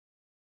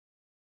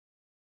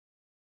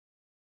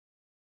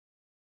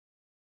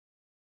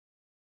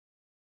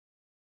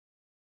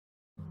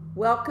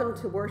Welcome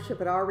to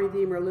worship at Our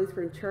Redeemer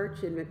Lutheran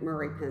Church in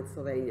McMurray,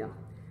 Pennsylvania.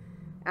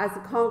 As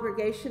a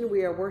congregation,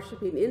 we are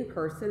worshiping in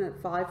person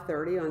at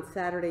 5:30 on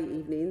Saturday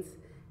evenings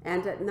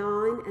and at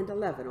 9 and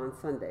 11 on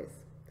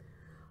Sundays.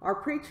 Our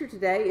preacher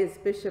today is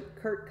Bishop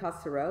Kurt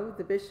Kusserow,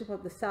 the Bishop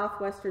of the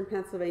Southwestern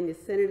Pennsylvania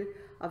Synod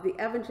of the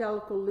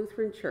Evangelical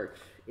Lutheran Church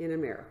in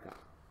America.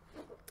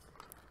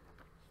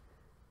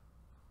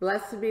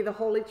 Blessed be the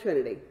Holy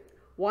Trinity,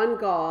 one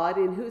God,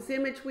 in whose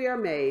image we are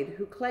made,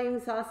 who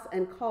claims us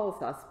and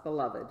calls us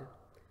beloved.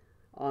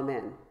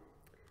 Amen.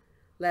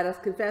 Let us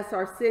confess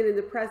our sin in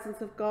the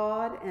presence of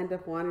God and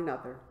of one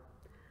another.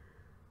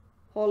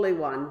 Holy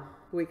One,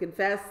 we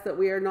confess that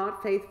we are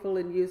not faithful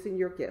in using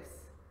your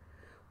gifts.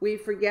 We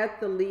forget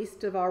the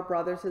least of our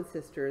brothers and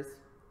sisters.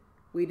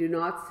 We do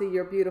not see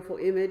your beautiful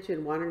image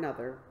in one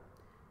another.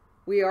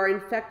 We are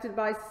infected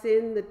by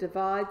sin that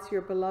divides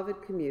your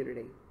beloved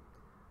community.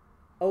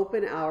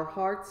 Open our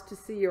hearts to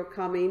see your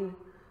coming.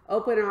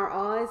 Open our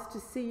eyes to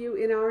see you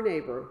in our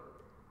neighbor.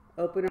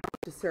 Open our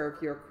hearts to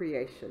serve your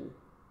creation.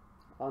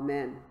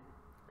 Amen.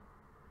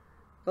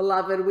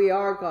 Beloved, we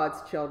are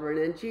God's children,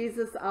 and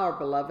Jesus, our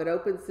beloved,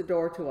 opens the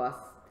door to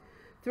us.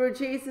 Through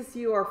Jesus,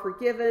 you are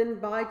forgiven.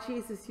 By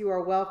Jesus, you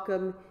are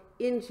welcome.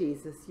 In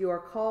Jesus, you are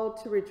called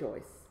to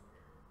rejoice.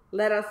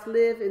 Let us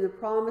live in the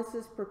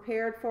promises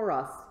prepared for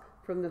us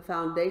from the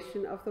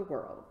foundation of the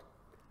world.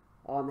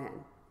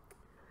 Amen.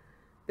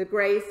 The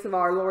grace of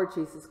our Lord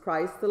Jesus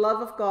Christ, the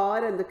love of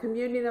God, and the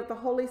communion of the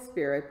Holy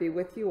Spirit be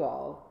with you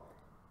all,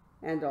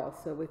 and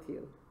also with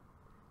you.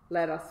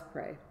 Let us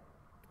pray.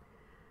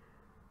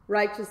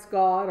 Righteous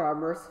God, our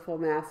merciful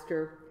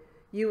Master,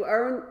 you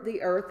earn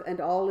the earth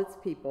and all its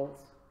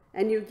peoples,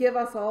 and you give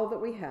us all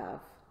that we have.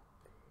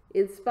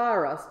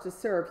 Inspire us to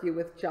serve you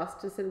with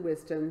justice and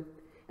wisdom,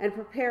 and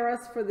prepare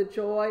us for the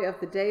joy of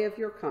the day of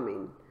your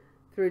coming,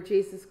 through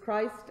Jesus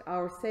Christ,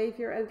 our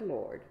Savior and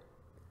Lord.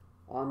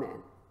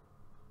 Amen.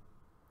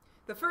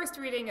 The first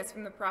reading is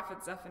from the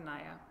prophet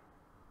Zephaniah.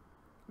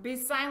 Be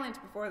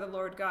silent before the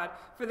Lord God,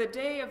 for the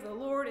day of the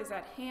Lord is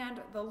at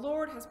hand. The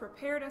Lord has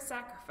prepared a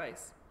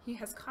sacrifice. He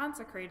has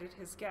consecrated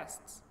his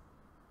guests.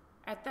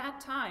 At that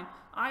time,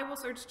 I will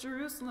search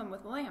Jerusalem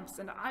with lamps,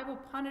 and I will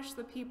punish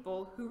the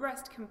people who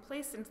rest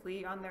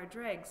complacently on their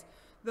dregs,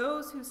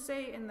 those who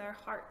say in their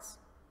hearts,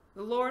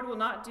 the Lord will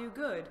not do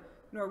good,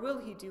 nor will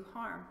he do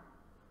harm.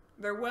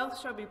 Their wealth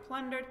shall be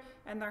plundered,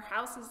 and their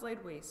houses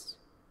laid waste.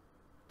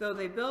 Though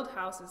they build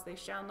houses, they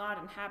shall not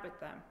inhabit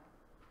them.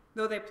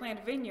 Though they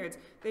plant vineyards,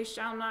 they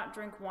shall not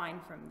drink wine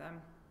from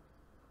them.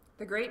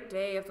 The great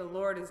day of the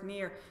Lord is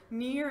near,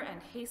 near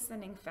and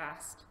hastening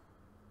fast.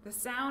 The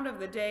sound of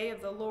the day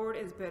of the Lord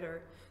is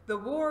bitter. The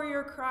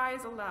warrior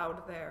cries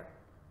aloud there.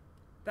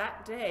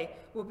 That day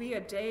will be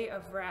a day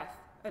of wrath,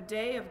 a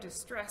day of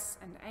distress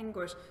and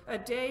anguish, a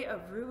day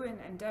of ruin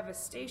and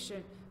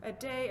devastation, a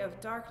day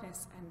of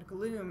darkness and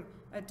gloom,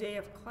 a day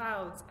of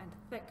clouds and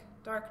thick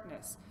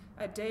darkness,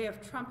 a day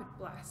of trumpet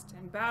blast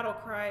and battle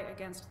cry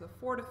against the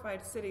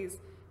fortified cities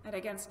and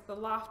against the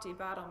lofty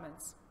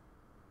battlements.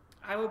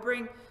 I will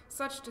bring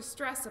such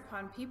distress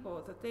upon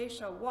people that they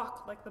shall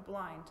walk like the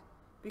blind,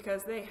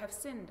 because they have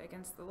sinned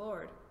against the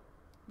Lord.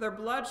 Their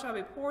blood shall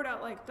be poured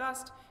out like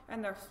dust,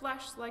 and their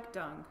flesh like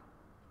dung.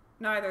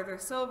 Neither their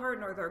silver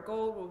nor their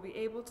gold will be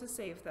able to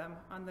save them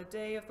on the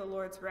day of the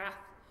Lord's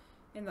wrath.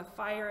 In the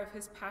fire of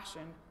his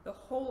passion, the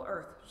whole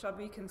earth shall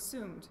be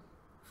consumed.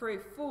 For a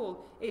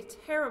full, a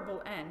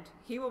terrible end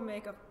he will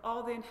make of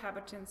all the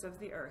inhabitants of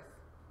the earth.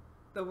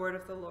 The word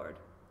of the Lord.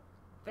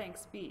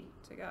 Thanks be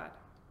to God.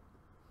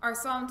 Our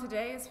psalm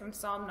today is from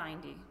Psalm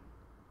 90.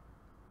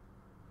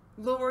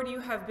 Lord, you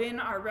have been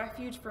our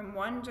refuge from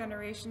one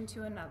generation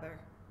to another.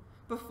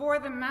 Before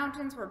the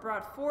mountains were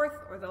brought forth,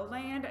 or the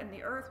land and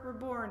the earth were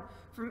born,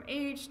 from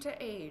age to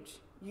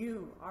age,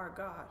 you are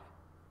God.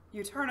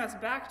 You turn us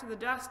back to the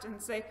dust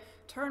and say,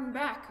 turn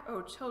back,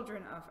 O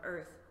children of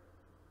earth.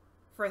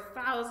 For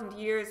 1,000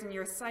 years in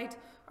your sight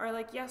are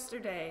like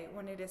yesterday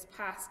when it is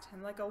past,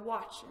 and like a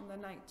watch in the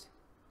night.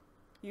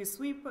 You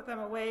sweep them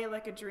away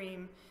like a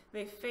dream.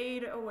 They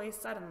fade away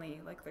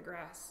suddenly like the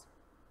grass.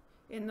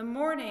 In the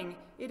morning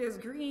it is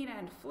green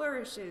and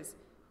flourishes.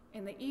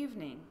 In the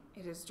evening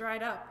it is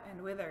dried up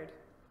and withered.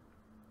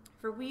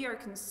 For we are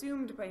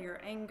consumed by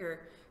your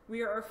anger.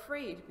 We are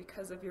afraid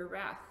because of your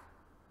wrath.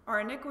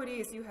 Our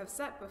iniquities you have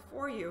set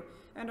before you,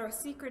 and our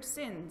secret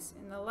sins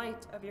in the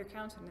light of your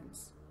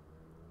countenance.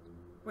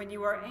 When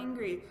you are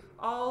angry,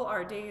 all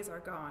our days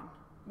are gone.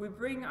 We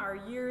bring our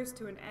years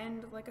to an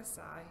end like a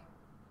sigh.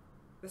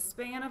 The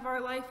span of our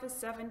life is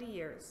 70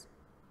 years,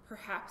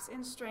 perhaps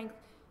in strength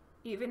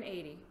even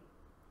 80.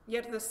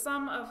 Yet the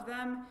sum of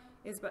them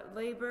is but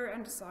labor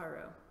and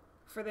sorrow,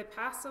 for they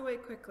pass away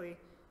quickly,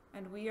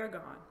 and we are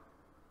gone.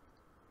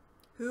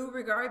 Who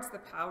regards the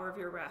power of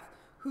your wrath?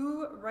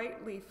 Who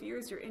rightly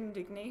fears your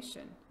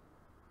indignation?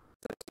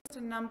 So teach us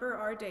to number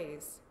our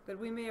days, that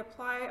we may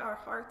apply our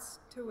hearts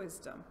to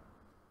wisdom.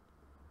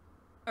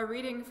 A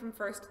reading from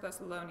 1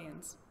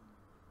 Thessalonians.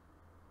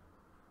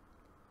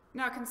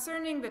 Now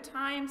concerning the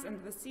times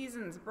and the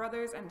seasons,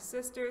 brothers and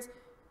sisters,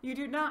 You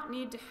do not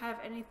need to have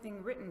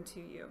anything written to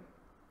you,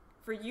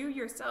 for you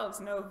yourselves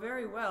know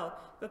very well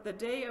that the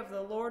day of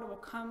the Lord will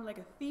come like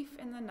a thief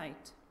in the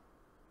night.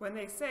 When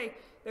they say,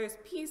 'There's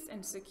peace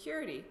and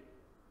security,'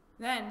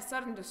 then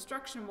sudden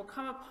destruction will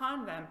come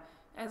upon them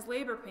as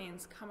labor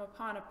pains come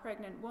upon a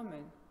pregnant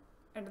woman,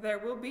 and there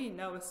will be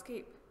no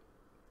escape.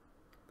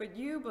 But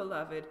you,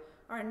 beloved,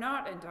 are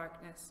not in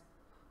darkness,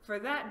 for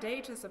that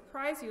day to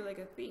surprise you like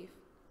a thief.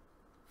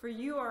 For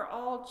you are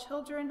all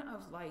children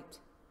of light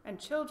and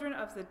children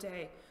of the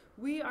day.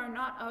 We are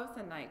not of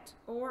the night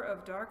or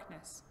of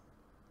darkness.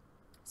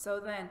 So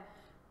then,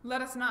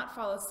 let us not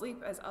fall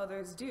asleep as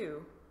others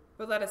do,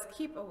 but let us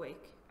keep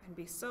awake and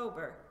be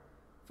sober.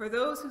 For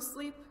those who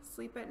sleep,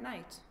 sleep at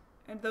night,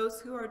 and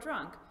those who are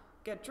drunk,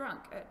 get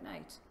drunk at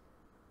night.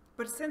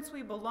 But since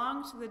we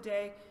belong to the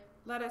day,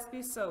 let us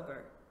be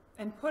sober,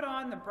 and put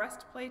on the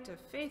breastplate of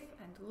faith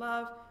and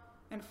love,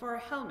 and for a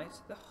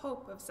helmet the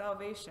hope of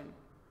salvation.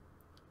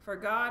 For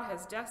God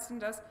has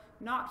destined us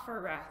not for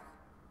wrath,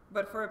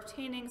 but for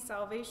obtaining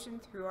salvation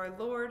through our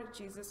Lord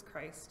Jesus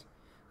Christ,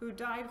 who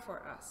died for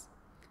us,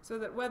 so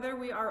that whether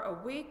we are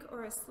awake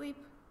or asleep,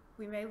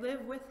 we may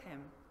live with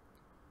him.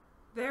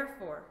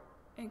 Therefore,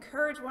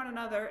 encourage one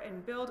another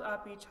and build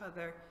up each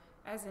other,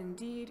 as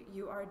indeed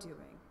you are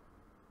doing."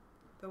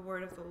 The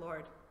word of the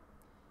Lord.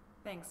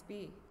 Thanks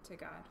be to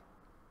God.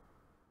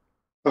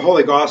 The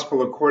Holy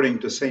Gospel according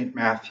to St.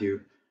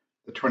 Matthew,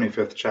 the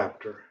 25th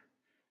chapter.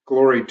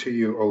 Glory to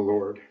you, O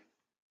Lord.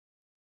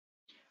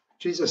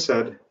 Jesus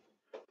said,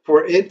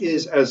 "For it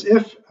is as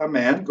if a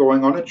man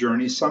going on a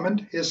journey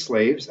summoned his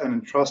slaves and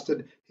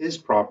entrusted his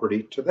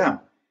property to them.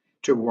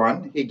 To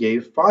one he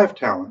gave 5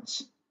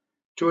 talents,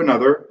 to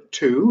another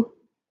 2,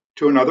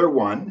 to another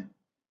 1,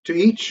 to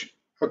each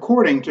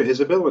according to his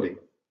ability.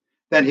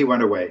 Then he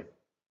went away.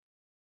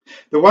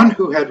 The one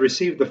who had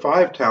received the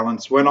 5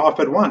 talents went off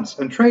at once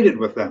and traded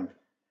with them,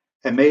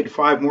 and made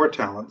 5 more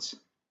talents.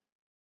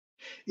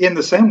 In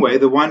the same way,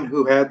 the one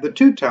who had the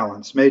 2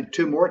 talents made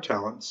 2 more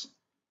talents.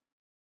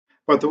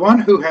 But the one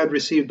who had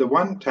received the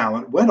 1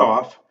 talent went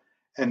off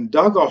and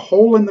dug a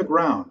hole in the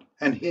ground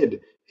and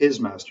hid his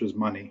master's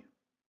money.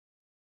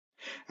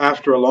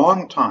 After a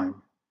long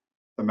time,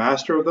 the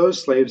master of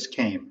those slaves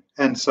came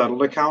and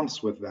settled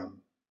accounts with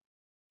them.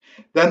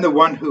 Then the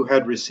one who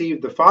had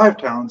received the 5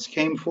 talents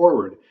came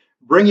forward,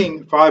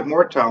 bringing 5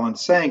 more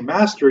talents, saying,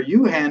 'Master,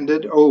 you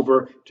handed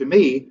over to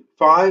me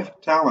 5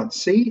 talents.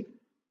 See,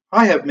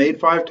 I have made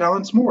 5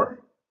 talents more.'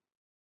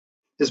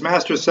 His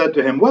master said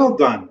to him, 'Well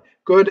done,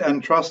 good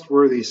and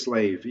trustworthy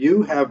slave.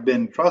 You have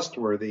been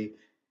trustworthy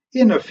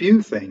in a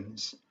few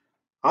things.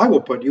 I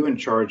will put you in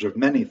charge of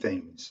many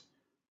things.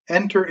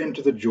 Enter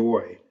into the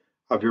joy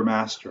of your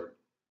master.'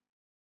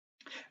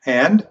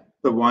 And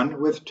the one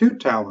with 2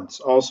 talents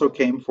also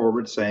came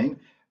forward, saying,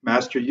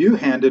 'Master, you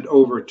handed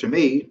over to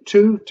me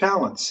 2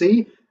 talents.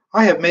 See,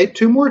 I have made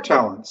 2 more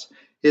talents.'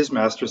 His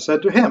master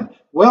said to him,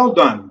 'Well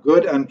done,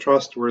 good and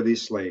trustworthy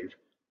slave.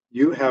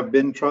 You have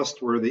been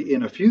trustworthy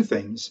in a few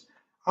things.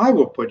 I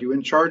will put you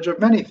in charge of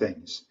many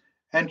things.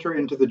 Enter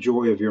into the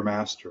joy of your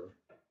master.'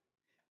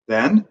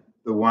 Then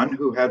the one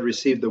who had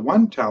received the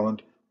 1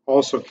 talent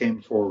also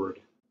came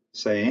forward,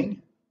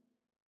 saying,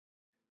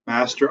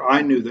 'Master,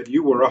 I knew that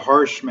you were a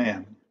harsh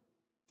man,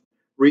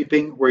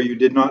 reaping where you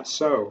did not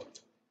sow,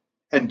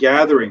 and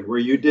gathering where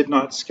you did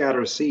not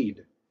scatter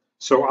seed.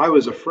 So I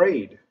was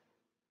afraid,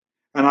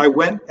 and I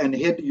went and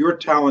hid your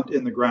talent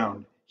in the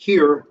ground.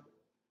 Here,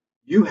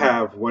 you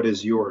have what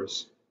is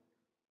yours.'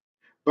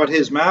 But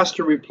his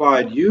master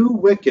replied, 'You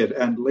wicked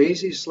and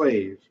lazy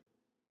slave.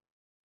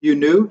 You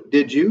knew,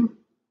 did you,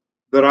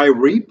 that I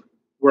reap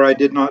where I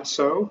did not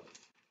sow,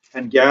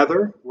 and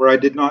gather where I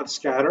did not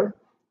scatter?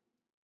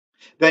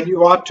 Then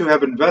you ought to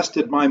have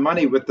invested my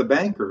money with the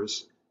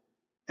bankers,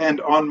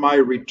 and on my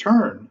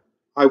return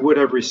I would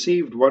have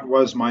received what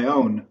was my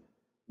own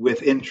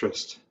with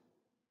interest.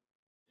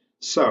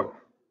 So,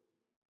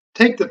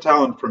 take the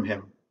talent from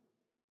him,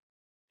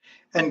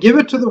 and give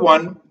it to the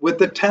one with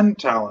the 10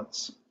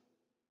 talents.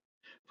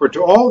 For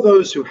to all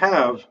those who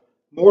have,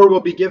 more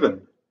will be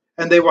given,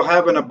 and they will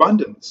have an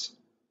abundance.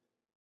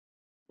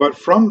 But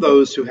from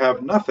those who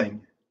have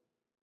nothing,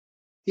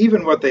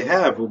 even what they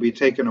have will be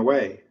taken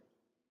away.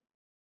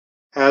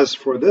 As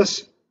for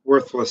this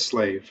worthless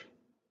slave,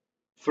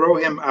 throw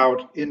him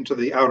out into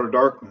the outer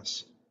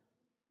darkness,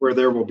 where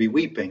there will be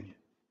weeping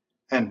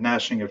and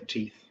gnashing of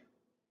teeth.'"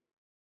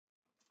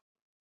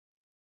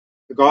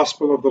 The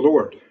Gospel of the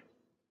Lord.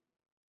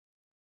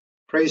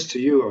 Praise to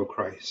you, O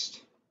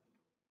Christ.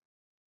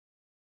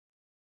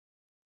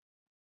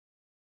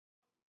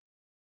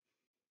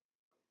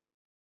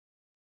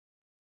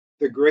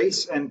 The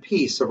grace and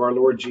peace of our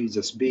Lord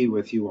Jesus be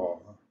with you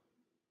all.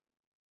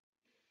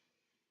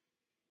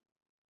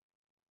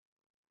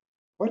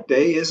 What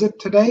day is it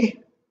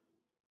today?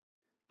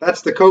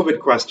 That's the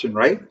COVID question,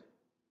 right?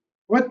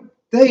 What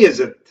day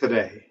is it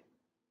today?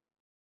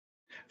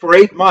 For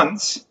 8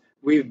 months,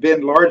 we've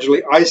been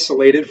largely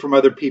isolated from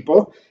other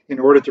people in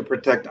order to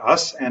protect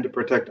us and to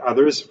protect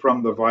others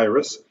from the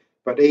virus.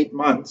 But 8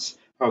 months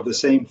of the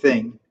same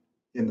thing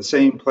in the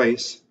same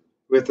place,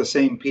 with the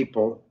same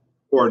people,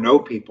 or no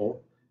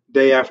people,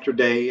 day after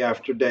day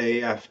after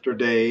day after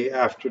day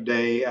after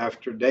day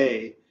after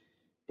day,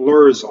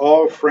 blurs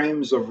all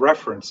frames of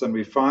reference, and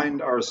we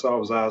find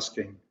ourselves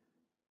asking,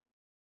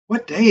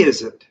 what day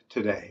is it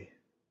today?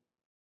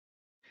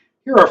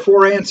 Here are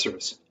 4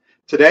 answers.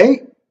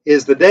 Today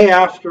is the day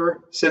after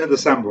Synod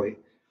Assembly.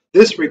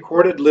 This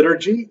recorded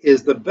liturgy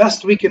is the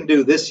best we can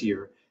do this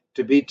year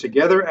to be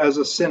together as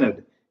a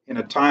synod in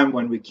a time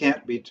when we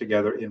can't be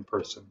together in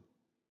person.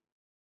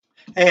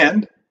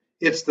 And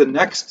it's the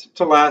next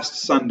to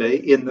last Sunday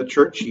in the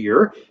church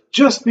year,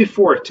 just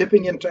before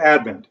tipping into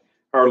Advent.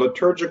 Our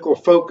liturgical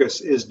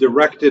focus is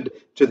directed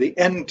to the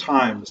end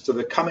times, to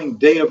the coming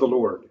day of the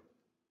Lord.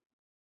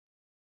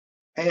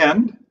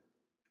 And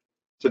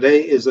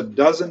today is a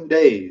dozen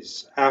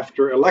days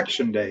after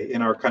Election Day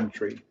in our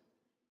country.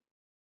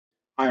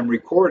 I am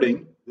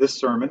recording this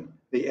sermon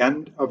the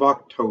end of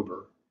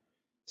October,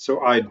 so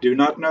I do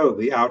not know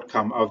the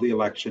outcome of the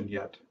election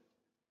yet.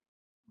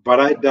 But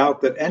I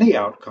doubt that any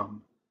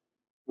outcome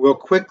will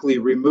quickly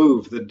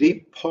remove the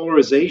deep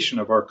polarization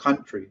of our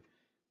country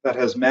that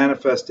has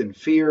manifested in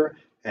fear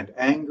and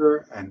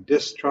anger and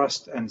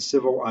distrust and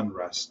civil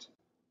unrest.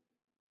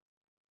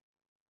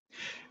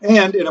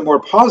 And in a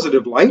more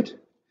positive light,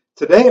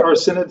 today our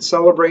synod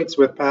celebrates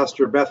with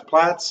Pastor Beth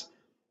Platts,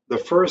 the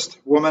first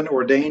woman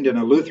ordained in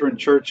a Lutheran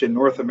church in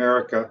North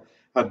America,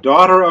 a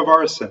daughter of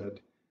our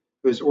synod,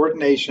 whose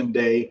ordination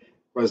day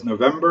was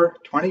November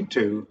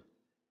 22,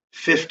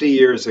 50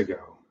 years ago.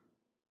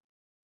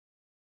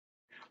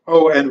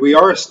 Oh, and we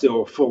are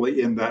still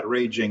fully in that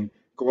raging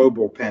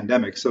global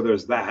pandemic, so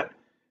there's that.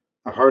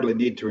 I hardly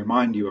need to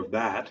remind you of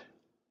that.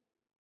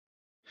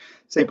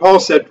 St. Paul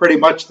said pretty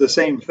much the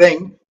same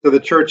thing to the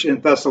church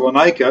in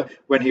Thessalonica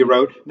when he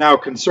wrote, "Now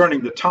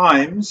concerning the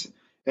times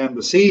and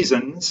the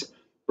seasons,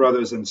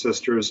 brothers and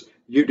sisters,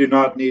 you do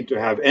not need to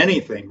have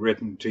anything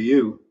written to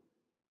you."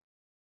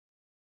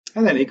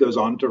 And then he goes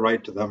on to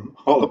write to them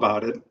all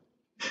about it.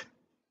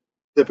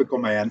 Typical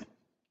man.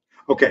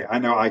 Okay, I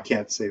know I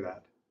can't say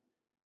that,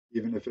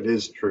 even if it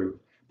is true.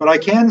 But I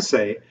can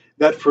say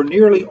that for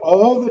nearly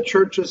all the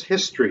church's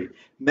history,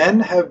 men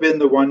have been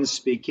the ones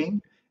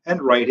speaking and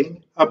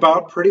writing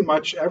about pretty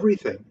much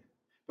everything.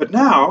 But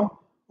now,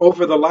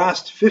 over the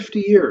last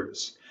 50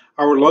 years,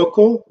 our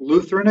local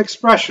Lutheran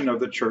expression of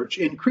the church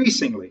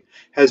increasingly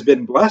has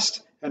been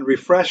blessed and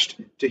refreshed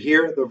to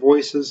hear the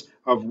voices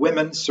of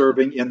women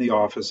serving in the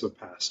office of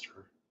pastor.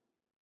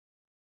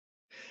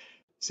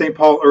 St.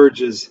 Paul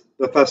urges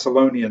the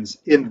Thessalonians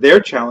in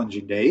their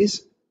challenging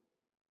days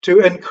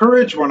to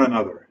encourage one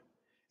another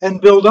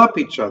and build up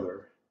each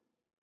other.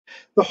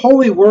 The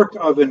holy work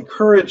of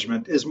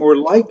encouragement is more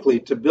likely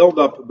to build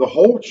up the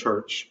whole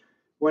church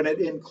when it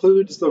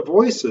includes the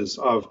voices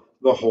of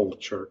the whole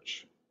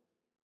church.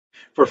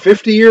 For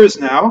 50 years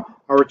now,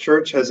 our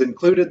church has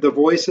included the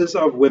voices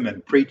of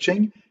women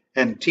preaching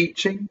and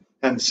teaching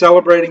and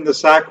celebrating the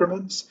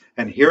sacraments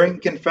and hearing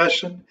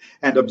confession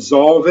and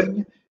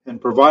absolving and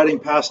providing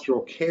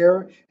pastoral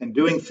care and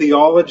doing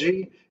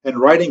theology and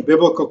writing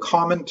biblical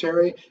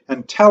commentary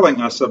and telling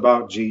us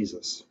about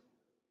Jesus.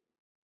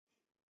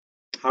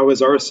 How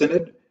is our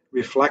synod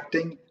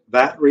reflecting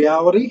that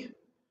reality?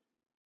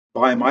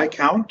 By my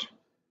count,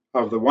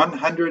 of the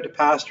 100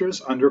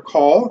 pastors under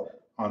call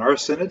on our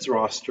synod's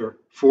roster,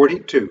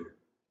 42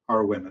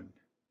 are women.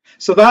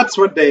 So that's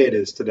what day it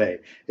is today.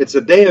 It's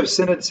a day of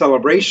synod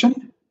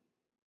celebration,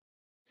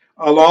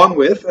 along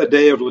with a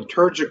day of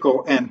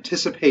liturgical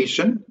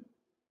anticipation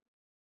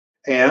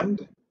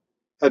and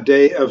a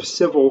day of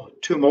civil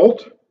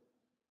tumult,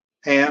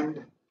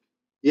 and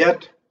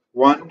yet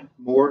one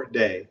more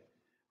day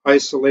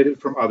isolated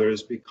from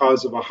others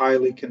because of a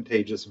highly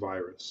contagious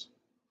virus.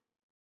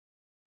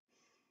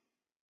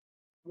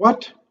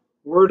 What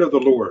word of the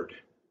Lord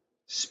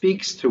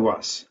speaks to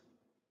us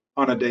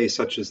on a day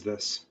such as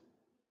this?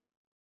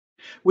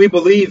 We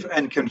believe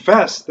and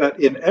confess that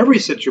in every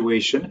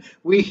situation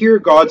we hear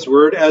God's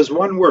word as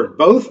one word,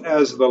 both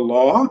as the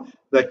law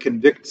that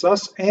convicts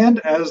us and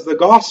as the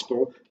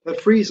gospel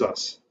that frees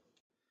us.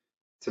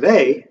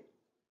 Today,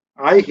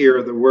 I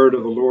hear the word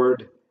of the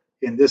Lord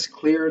in this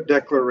clear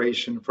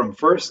declaration from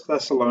 1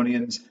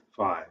 Thessalonians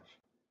 5.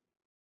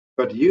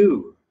 But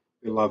you,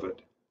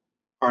 beloved,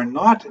 are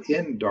not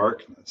in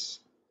darkness.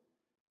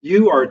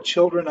 You are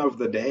children of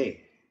the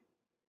day.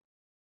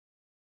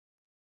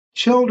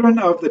 Children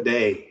of the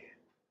day,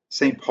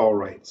 St. Paul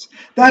writes.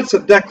 That's a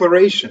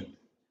declaration,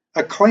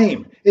 a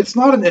claim. It's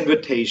not an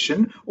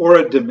invitation or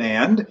a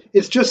demand.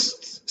 It's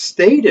just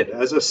stated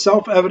as a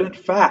self-evident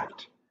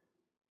fact.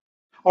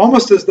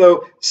 Almost as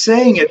though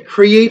saying it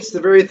creates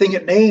the very thing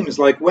it names,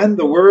 like when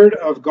the Word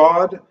of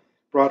God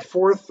brought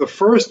forth the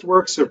first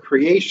works of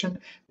creation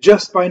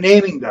just by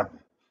naming them.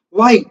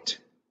 Light,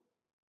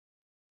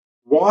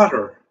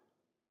 water,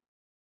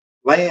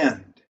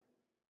 land,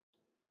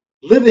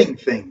 living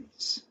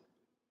things,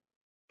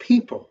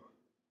 people.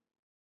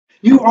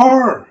 You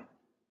are,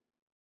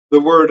 the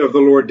word of the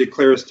Lord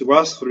declares to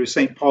us through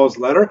St. Paul's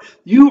letter,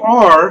 you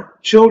are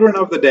children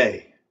of the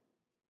day.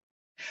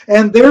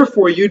 And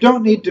therefore you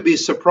don't need to be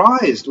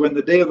surprised when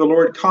the day of the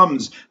Lord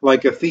comes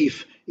like a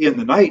thief in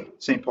the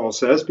night, St. Paul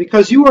says,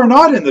 because you are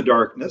not in the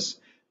darkness,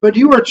 but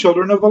you are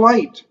children of the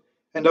light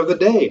and of the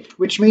day,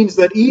 which means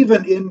that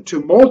even in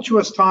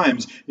tumultuous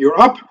times, you're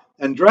up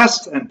and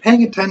dressed and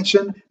paying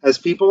attention as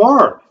people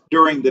are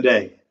during the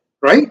day,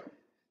 right?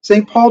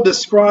 St. Paul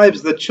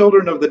describes the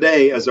children of the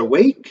day as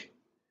awake,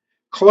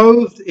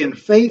 clothed in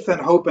faith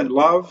and hope and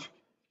love,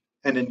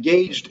 and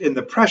engaged in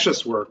the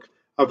precious work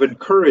of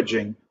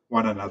encouraging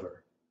one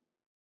another.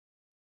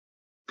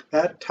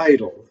 That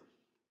title,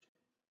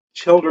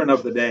 Children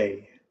of the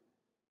Day,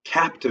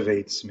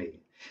 captivates me.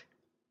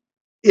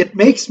 It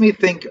makes me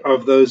think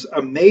of those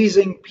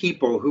amazing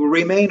people who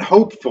remain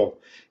hopeful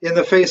in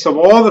the face of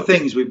all the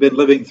things we've been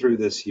living through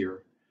this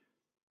year,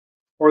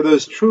 or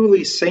those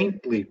truly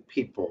saintly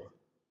people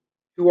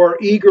who are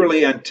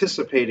eagerly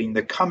anticipating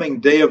the coming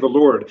day of the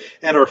Lord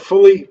and are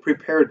fully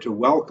prepared to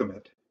welcome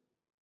it,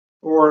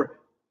 or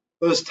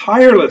those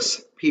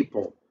tireless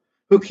people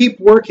who keep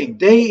working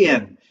day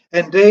in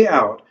and day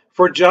out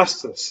for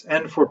justice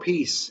and for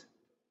peace.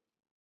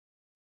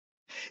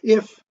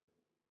 If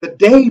the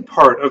day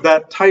part of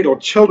that title,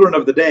 Children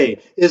of the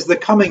Day, is the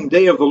coming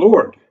day of the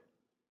Lord,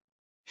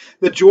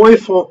 the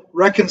joyful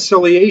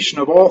reconciliation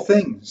of all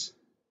things,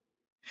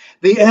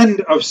 the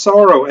end of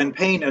sorrow and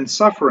pain and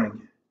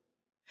suffering,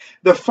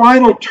 the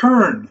final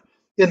turn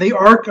in the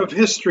arc of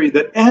history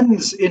that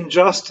ends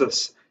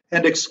injustice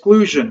and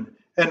exclusion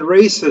and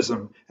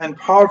racism and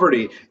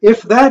poverty,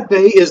 if that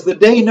day is the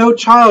day no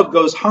child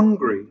goes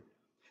hungry,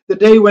 the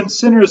day when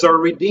sinners are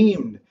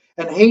redeemed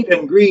and hate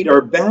and greed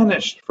are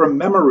banished from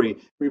memory,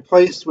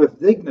 replaced with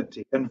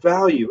dignity and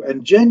value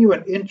and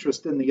genuine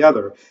interest in the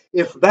other,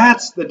 if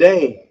that's the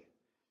day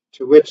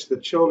to which the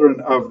children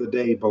of the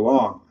day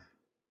belong,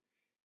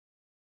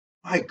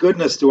 my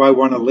goodness, do I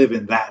want to live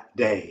in that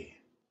day.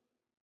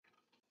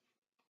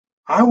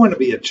 I want to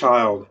be a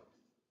child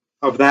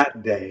of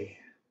that day.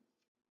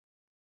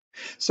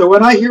 So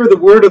when I hear the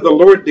word of the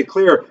Lord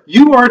declare,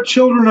 you are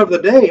children of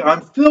the day,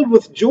 I'm filled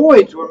with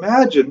joy to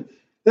imagine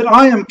that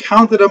I am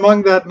counted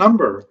among that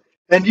number,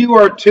 and you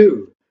are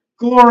too.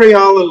 Glory,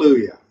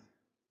 hallelujah.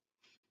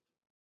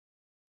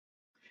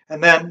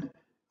 And then,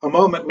 a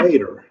moment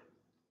later,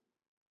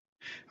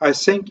 I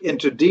sink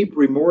into deep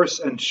remorse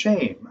and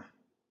shame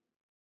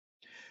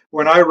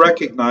when I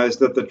recognize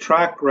that the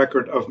track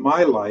record of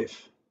my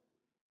life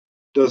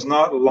does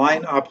not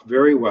line up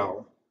very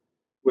well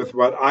with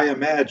what I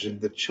imagine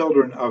the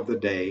children of the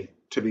day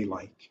to be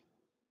like.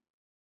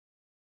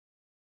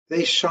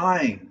 They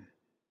shine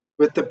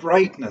with the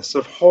brightness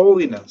of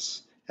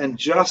holiness and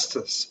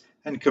justice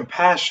and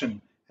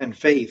compassion and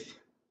faith.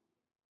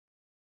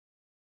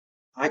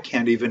 I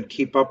can't even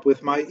keep up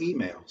with my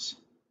emails.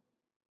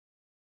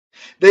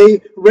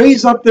 They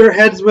raise up their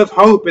heads with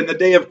hope in the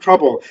day of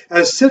trouble,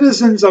 as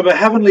citizens of a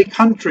heavenly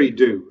country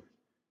do.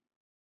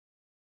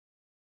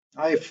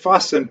 I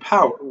fuss and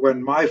pout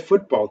when my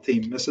football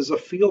team misses a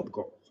field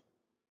goal.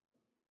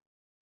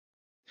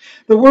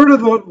 The word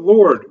of the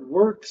Lord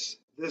works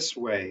this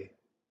way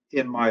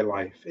in my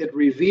life. It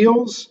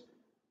reveals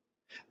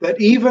that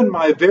even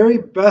my very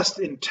best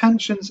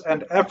intentions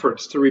and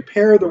efforts to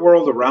repair the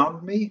world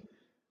around me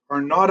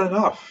are not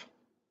enough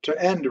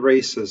to end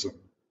racism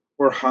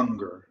or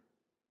hunger.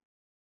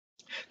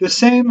 The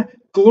same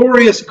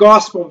glorious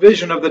gospel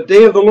vision of the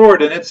day of the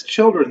Lord and its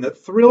children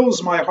that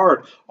thrills my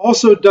heart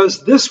also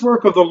does this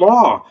work of the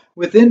law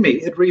within me.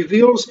 It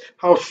reveals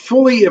how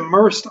fully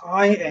immersed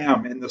I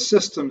am in the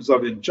systems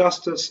of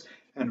injustice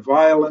and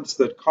violence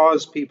that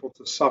cause people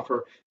to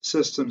suffer,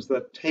 systems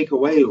that take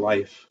away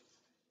life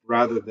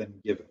rather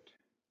than give it.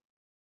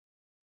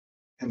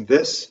 And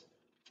this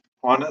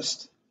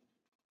honest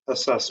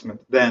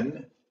assessment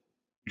then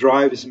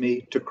drives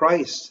me to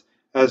Christ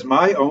as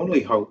my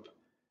only hope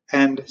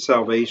and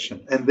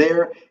salvation. And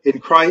there in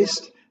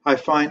Christ, I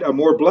find a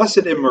more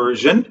blessed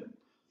immersion,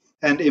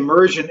 and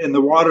immersion in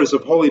the waters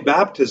of holy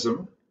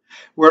baptism,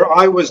 where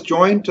I was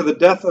joined to the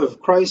death of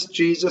Christ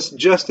Jesus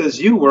just as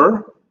you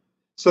were,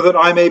 so that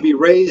I may be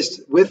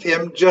raised with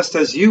him just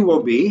as you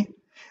will be.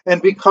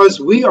 And because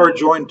we are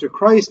joined to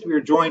Christ, we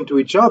are joined to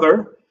each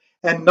other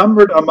and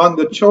numbered among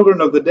the children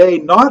of the day,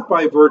 not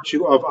by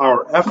virtue of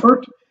our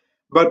effort,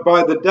 but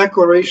by the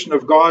declaration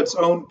of God's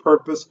own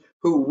purpose,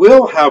 who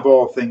will have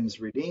all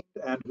things redeemed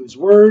and whose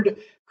word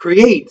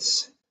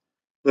creates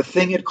the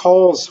thing it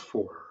calls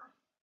for.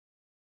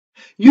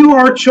 You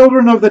are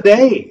children of the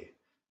day,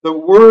 the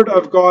word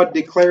of God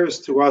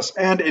declares to us,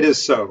 and it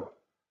is so.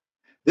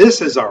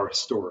 This is our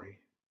story.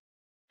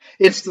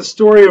 It's the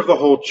story of the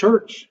whole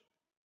church.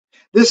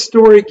 This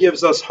story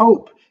gives us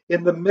hope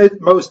in the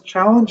most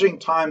challenging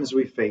times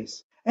we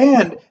face,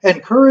 and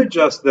encourage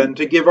us then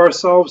to give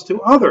ourselves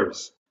to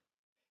others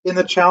in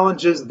the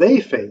challenges they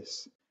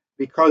face,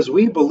 because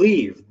we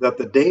believe that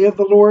the day of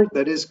the Lord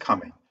that is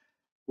coming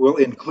will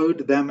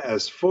include them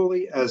as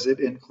fully as it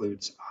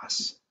includes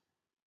us.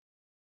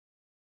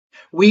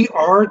 We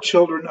are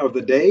children of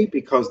the day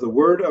because the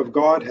word of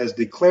God has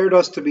declared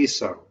us to be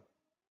so.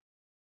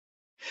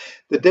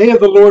 The day of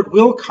the Lord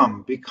will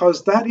come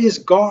because that is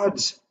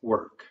God's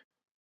work.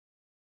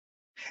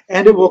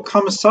 And it will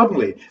come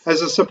suddenly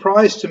as a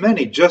surprise to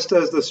many, just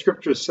as the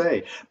scriptures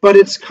say. But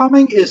its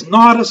coming is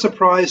not a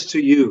surprise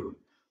to you.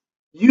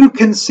 You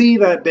can see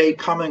that day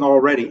coming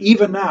already,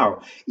 even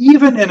now,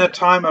 even in a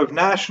time of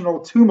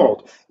national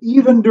tumult,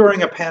 even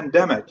during a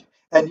pandemic.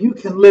 And you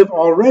can live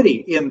already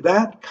in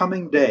that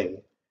coming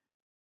day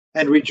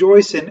and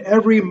rejoice in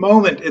every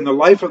moment in the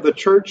life of the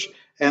church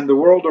and the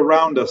world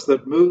around us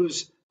that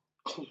moves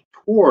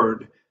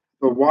toward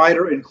the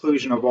wider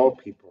inclusion of all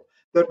people,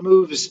 that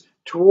moves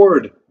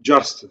toward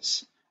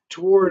justice,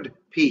 toward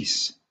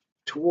peace,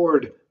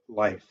 toward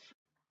life.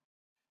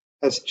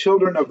 As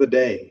children of the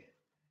day,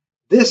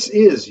 this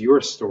is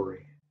your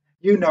story.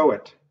 You know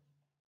it.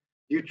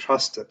 You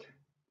trust it.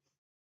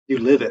 You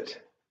live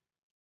it.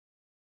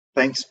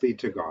 Thanks be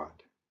to God.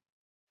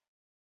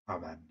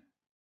 Amen.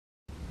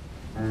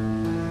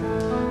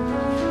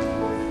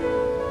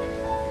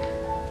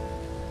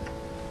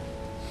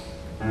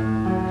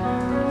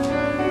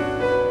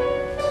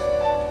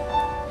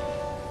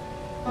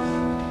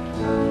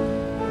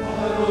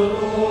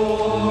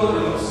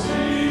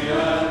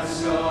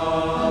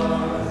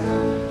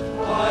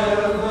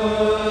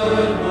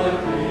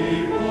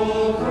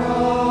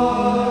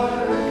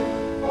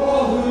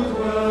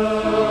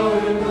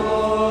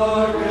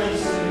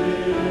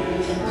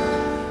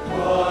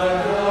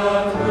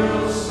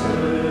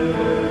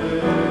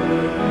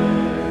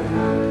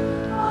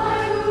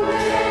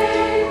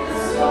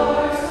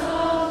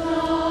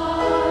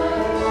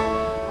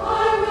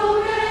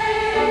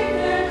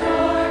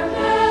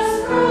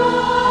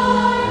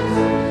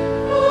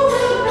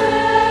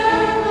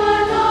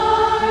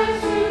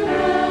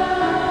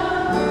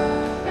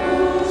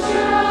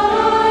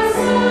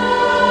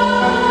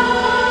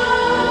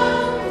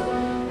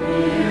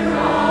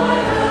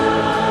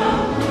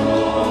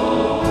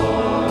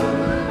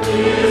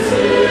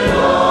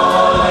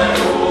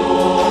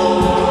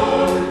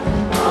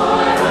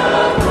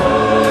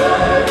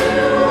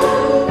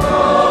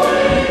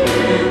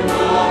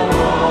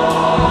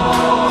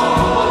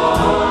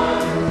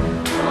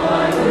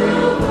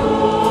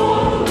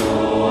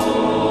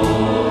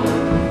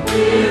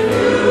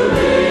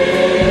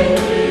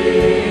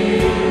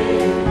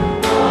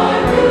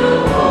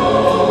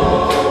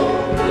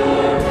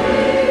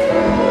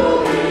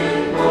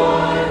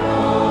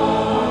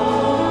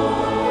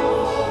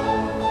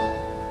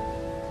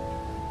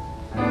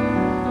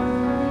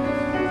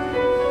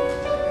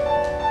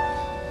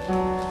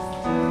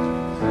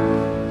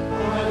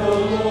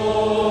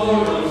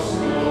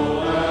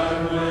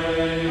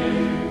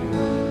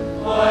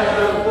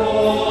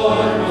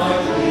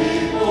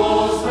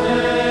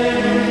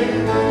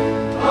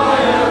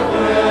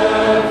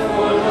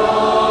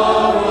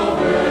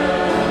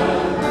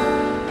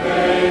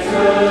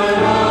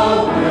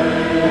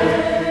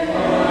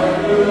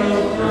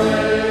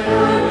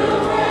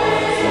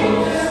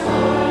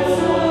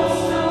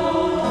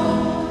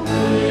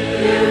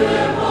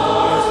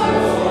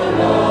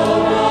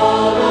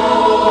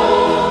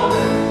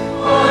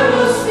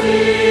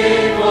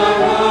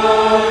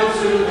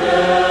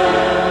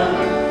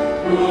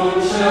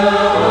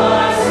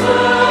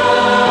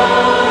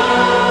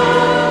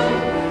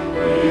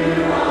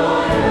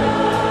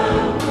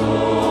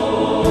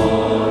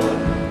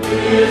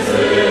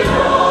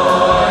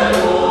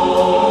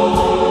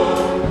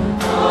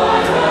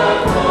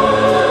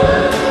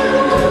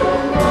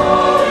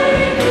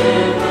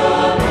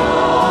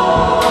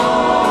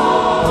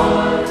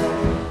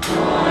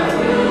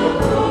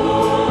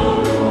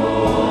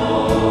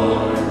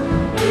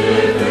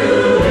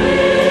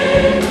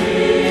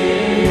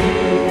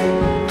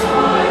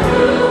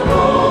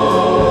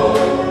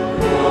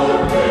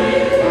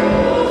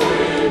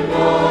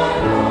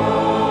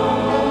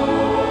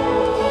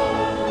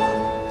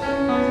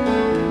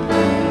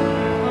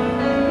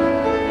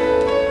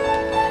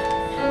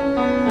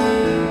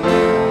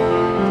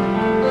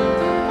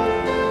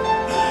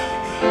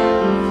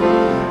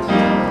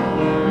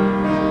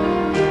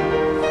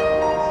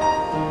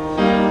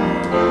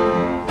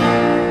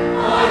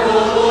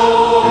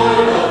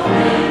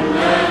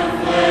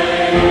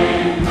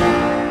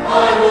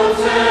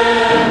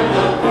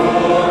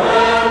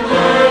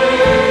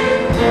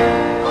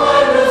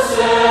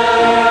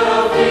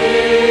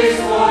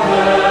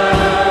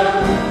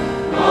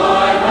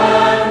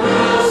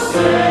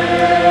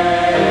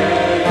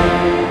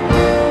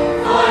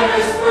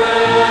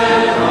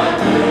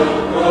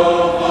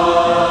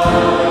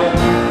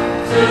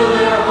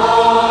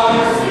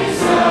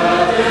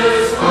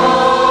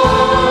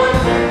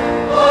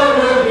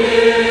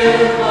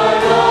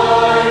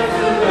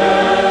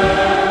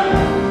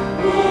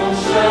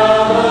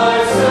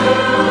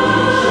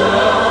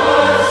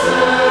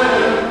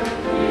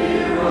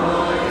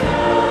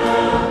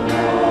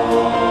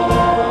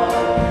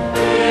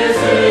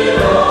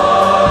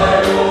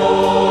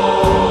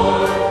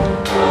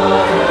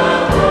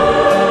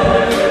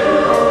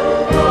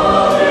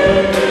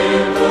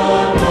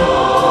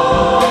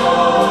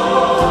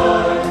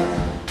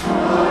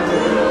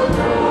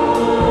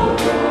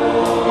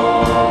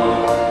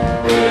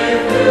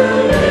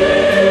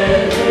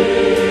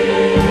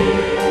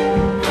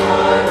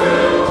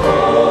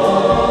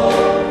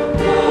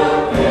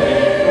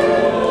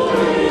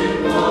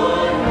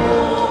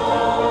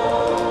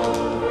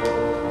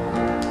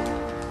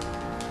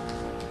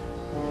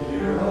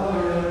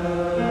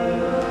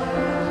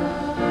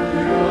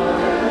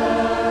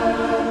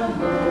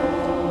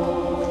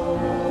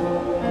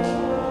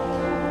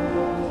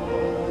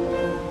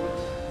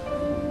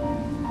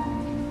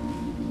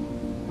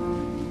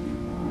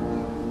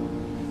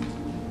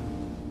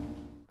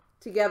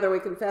 Together we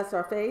confess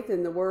our faith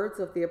in the words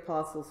of the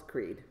Apostles'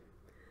 Creed.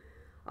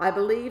 I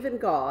believe in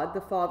God,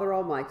 the Father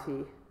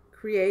Almighty,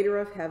 creator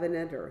of heaven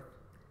and earth.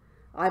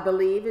 I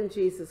believe in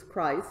Jesus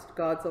Christ,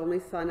 God's only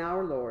Son,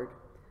 our Lord,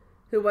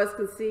 who was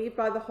conceived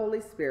by the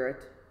Holy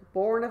Spirit,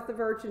 born of the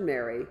Virgin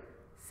Mary,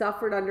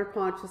 suffered under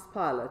Pontius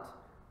Pilate,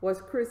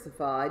 was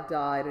crucified,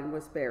 died, and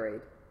was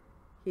buried.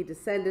 He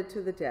descended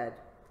to the dead.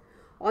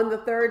 On the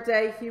third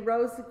day he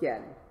rose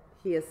again.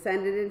 He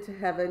ascended into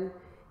heaven.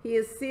 He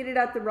is seated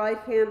at the right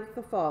hand of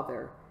the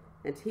Father,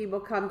 and he will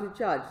come to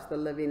judge the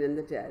living and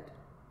the dead.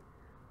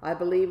 I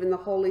believe in the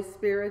Holy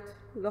Spirit,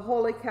 the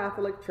Holy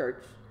Catholic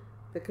Church,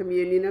 the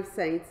communion of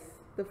saints,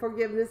 the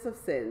forgiveness of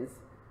sins,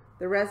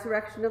 the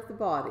resurrection of the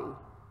body,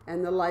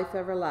 and the life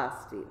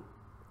everlasting.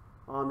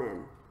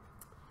 Amen.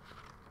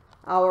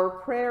 Our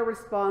prayer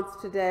response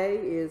today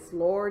is,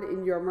 Lord,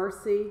 in your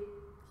mercy,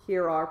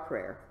 hear our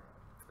prayer.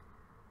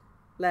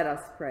 Let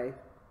us pray.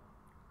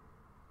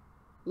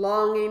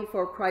 Longing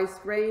for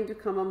Christ's reign to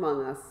come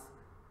among us,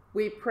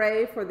 we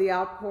pray for the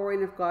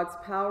outpouring of God's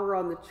power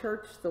on the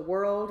church, the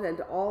world, and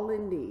all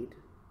in need.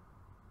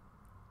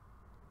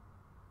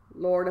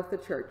 Lord of the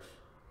church,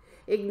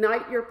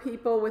 ignite your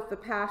people with the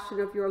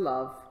passion of your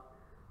love.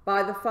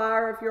 By the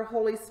fire of your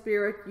Holy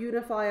Spirit,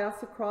 unify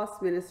us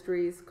across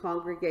ministries,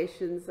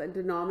 congregations, and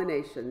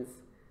denominations,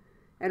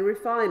 and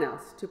refine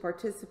us to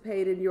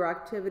participate in your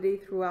activity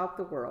throughout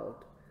the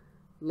world.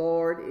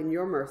 Lord, in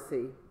your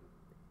mercy,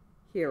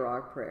 hear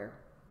our prayer.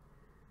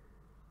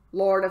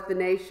 Lord of the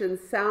nations,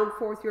 sound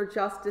forth your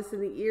justice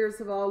in the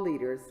ears of all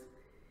leaders.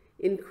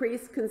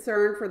 Increase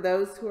concern for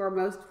those who are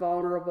most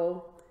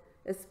vulnerable,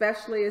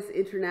 especially as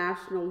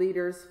international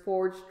leaders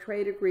forge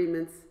trade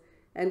agreements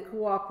and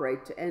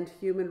cooperate to end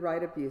human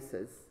rights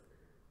abuses.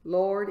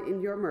 Lord,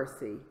 in your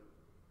mercy,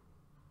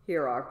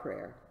 hear our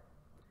prayer.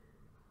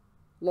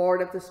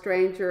 Lord of the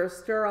stranger,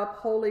 stir up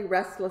holy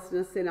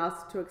restlessness in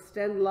us to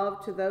extend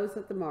love to those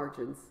at the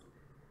margins.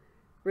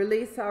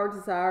 Release our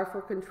desire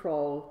for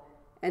control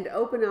and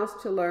open us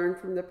to learn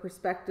from the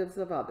perspectives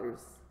of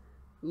others.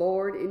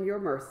 Lord, in your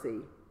mercy,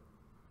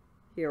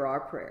 hear our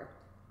prayer.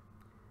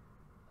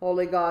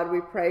 Holy God,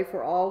 we pray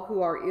for all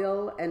who are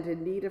ill and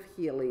in need of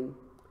healing,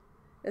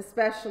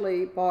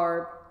 especially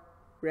Barb,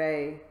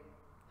 Ray,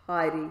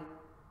 Heidi,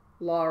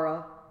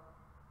 Laura,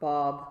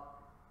 Bob,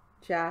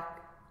 Jack,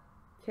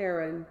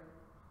 Karen,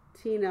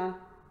 Tina,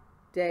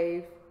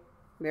 Dave,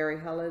 Mary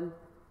Helen,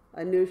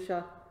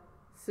 Anusha,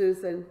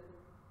 Susan,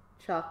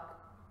 Chuck,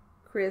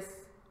 Chris,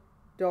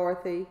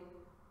 Dorothy,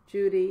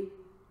 Judy,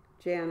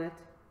 Janet,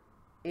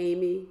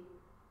 Amy,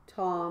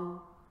 Tom,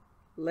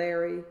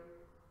 Larry,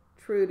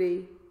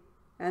 Trudy,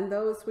 and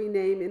those we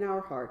name in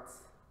our hearts.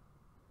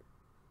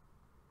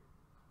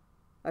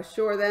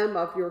 Assure them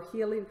of your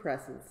healing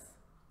presence.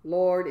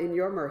 Lord, in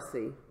your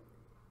mercy,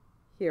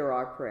 hear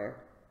our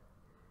prayer.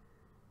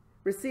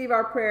 Receive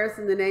our prayers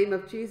in the name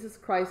of Jesus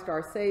Christ,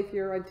 our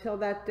Savior, until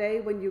that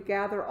day when you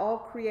gather all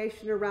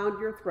creation around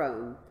your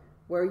throne,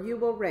 where you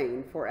will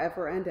reign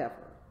forever and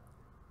ever.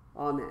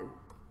 Amen.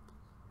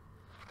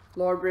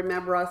 Lord,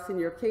 remember us in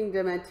your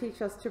kingdom and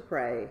teach us to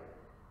pray.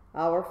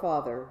 Our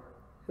Father,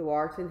 who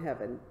art in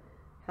heaven,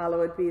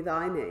 hallowed be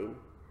thy name.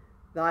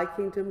 Thy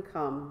kingdom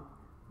come,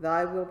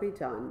 thy will be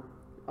done,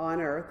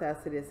 on earth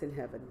as it is in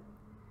heaven.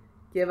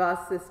 Give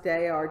us this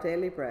day our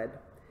daily bread,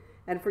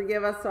 and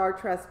forgive us our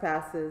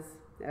trespasses,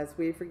 as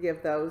we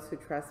forgive those who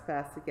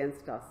trespass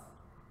against us.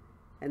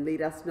 And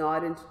lead us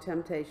not into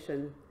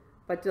temptation,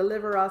 but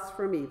deliver us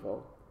from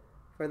evil.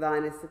 For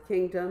thine is the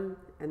kingdom,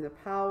 and the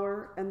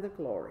power, and the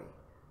glory,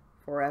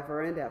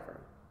 forever and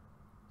ever.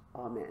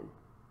 Amen.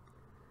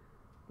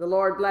 The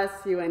Lord bless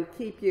you and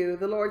keep you.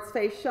 The Lord's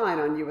face shine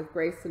on you with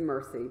grace and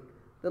mercy.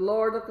 The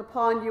Lord look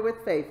upon you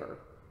with favor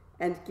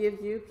and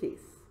give you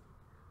peace.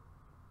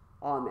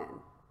 Amen.